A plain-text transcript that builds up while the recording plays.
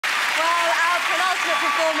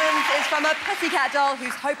performance is from a pussycat doll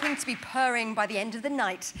who's hoping to be purring by the end of the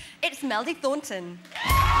night. It's Melody Thornton.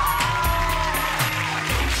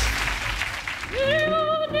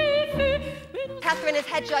 Katherine, as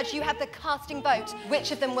head judge, you have the casting vote.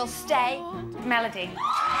 Which of them will stay? Melody.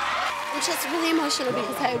 I'm just really emotional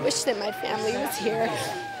because I wish that my family was here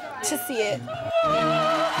to see it.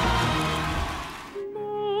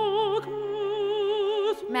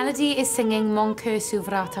 Melody is singing Mon cœur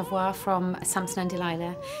s'ouvre à ta voix from Samson and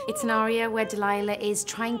Delilah. It's an aria where Delilah is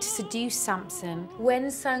trying to seduce Samson. When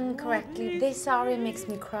sung correctly, this aria makes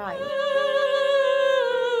me cry.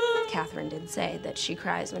 Katherine did say that she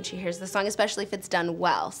cries when she hears the song, especially if it's done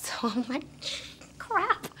well. So I'm like,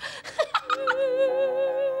 crap.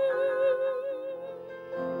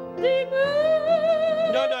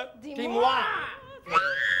 No, dis-moi.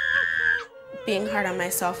 Being hard on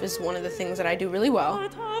myself is one of the things that I do really well.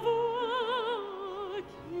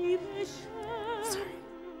 Sorry.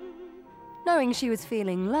 Knowing she was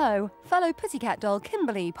feeling low, fellow pussycat doll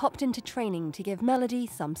Kimberly popped into training to give Melody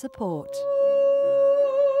some support.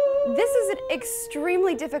 This is an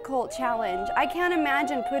extremely difficult challenge. I can't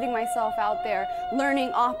imagine putting myself out there,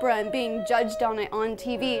 learning opera and being judged on it on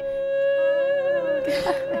TV.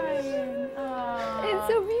 It's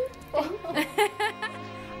so beautiful.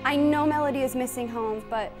 I know Melody is missing home,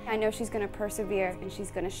 but I know she's going to persevere and she's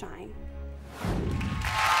going to shine.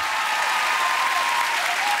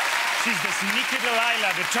 She's the sneaky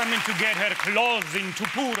Delilah, determined to get her claws into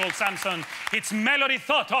poor old Samson. It's Melody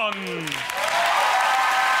Thornton.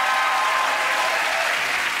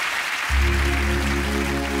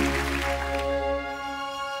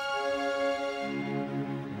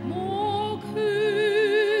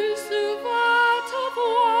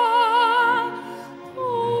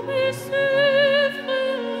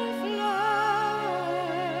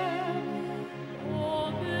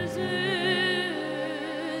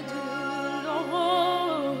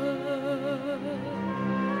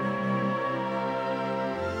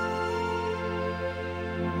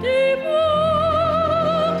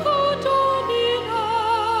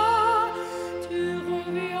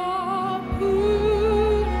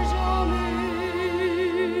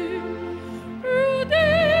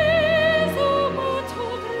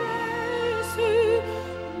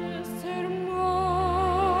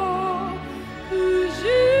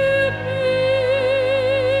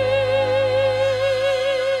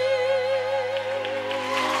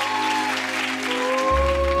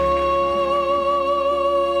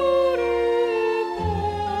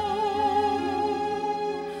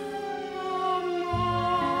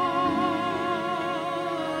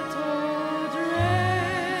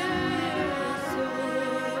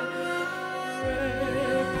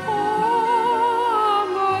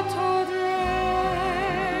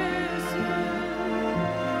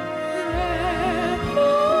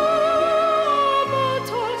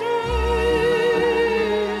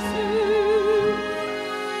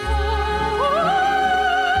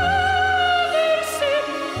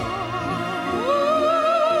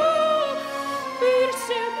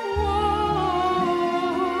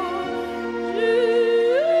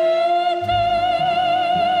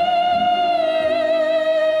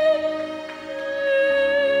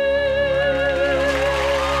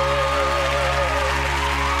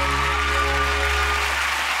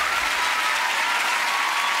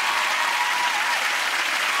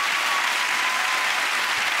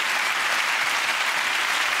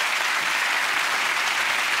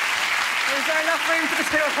 Is there enough room for the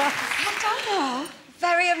two of us? Oh.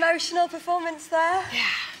 Very emotional performance there. Yeah.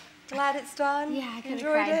 Glad it's done. Yeah, I could have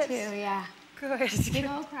Enjoyed cried it too, yeah. Good. Big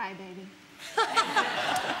old cry, baby.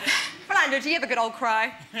 Rolando, do you have a good old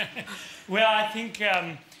cry? Well, I think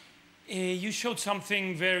you showed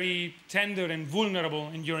something very tender and vulnerable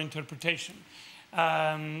in your interpretation.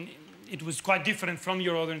 It was quite different from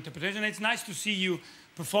your other interpretation. It's nice to see you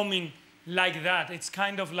performing like that. It's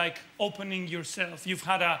kind of like opening yourself. You've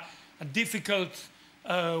had a difficult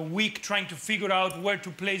week trying to figure out where to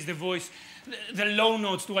place the voice. The low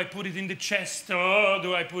notes, do I put it in the chest? Oh,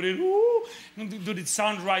 do I put it, ooh? Did it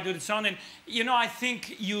sound right? Did it sound? And, you know, I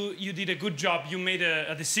think you did a good job. You made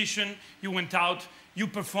a decision. You went out. You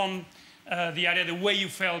performed the aria the way you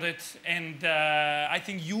felt it. And I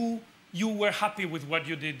think you were happy with what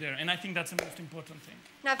you did there. And I think that's the most important thing.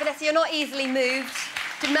 Now, Vanessa, you're not easily moved.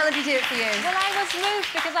 Did Melody do it for you? Well, I was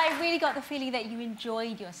moved because I really got the feeling that you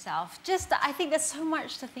enjoyed yourself. Just, I think there's so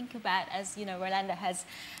much to think about, as, you know, Rolando has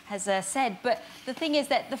said. But the thing is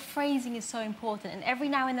that the phrasing is so important. And every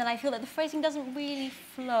now and then I feel that the phrasing doesn't really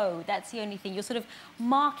flow. That's the only thing. You're sort of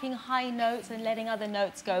marking high notes and letting other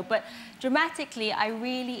notes go. But dramatically, I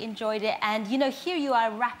really enjoyed it. And, you know, here you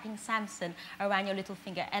are wrapping Samson around your little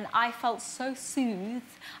finger. And I felt so soothed.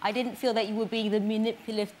 I didn't feel that you were being the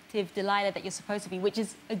manipulative Delilah that you're supposed to be, which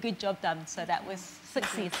is a good job done. So that was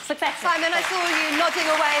success. Simon, I saw you nodding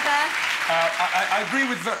away there. I agree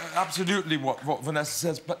with absolutely what Vanessa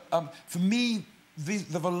says, but for me,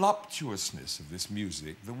 the voluptuousness of this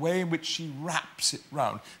music, the way in which she wraps it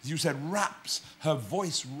round, as you said, wraps her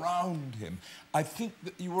voice round him, I think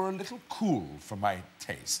that you were a little cool for my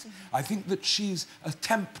taste. I think that she's a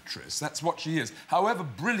temptress, that's what she is. However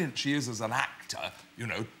brilliant she is as an actor, you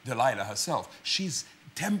know, Delilah herself, she's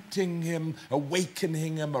tempting him,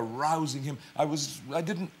 awakening him, arousing him. I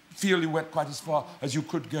didn't feel you went quite as far as you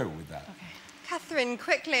could go with that. Okay. Katherine,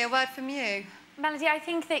 quickly, a word from you. Melody, I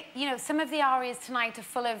think that, you know, some of the arias tonight are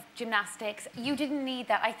full of gymnastics. You didn't need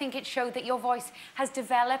that. I think it showed that your voice has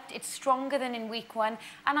developed. It's stronger than in week one.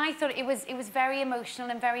 And I thought it was very emotional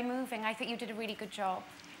and very moving. I think you did a really good job.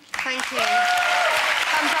 Thank you.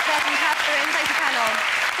 Thumbs up there from Katherine. Thank you, panel.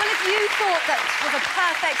 Well, if you thought that was a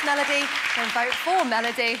perfect melody, then vote for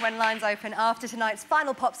Melody when lines open after tonight's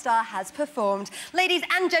final Popstar has performed. Ladies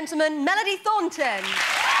and gentlemen, Melody Thornton.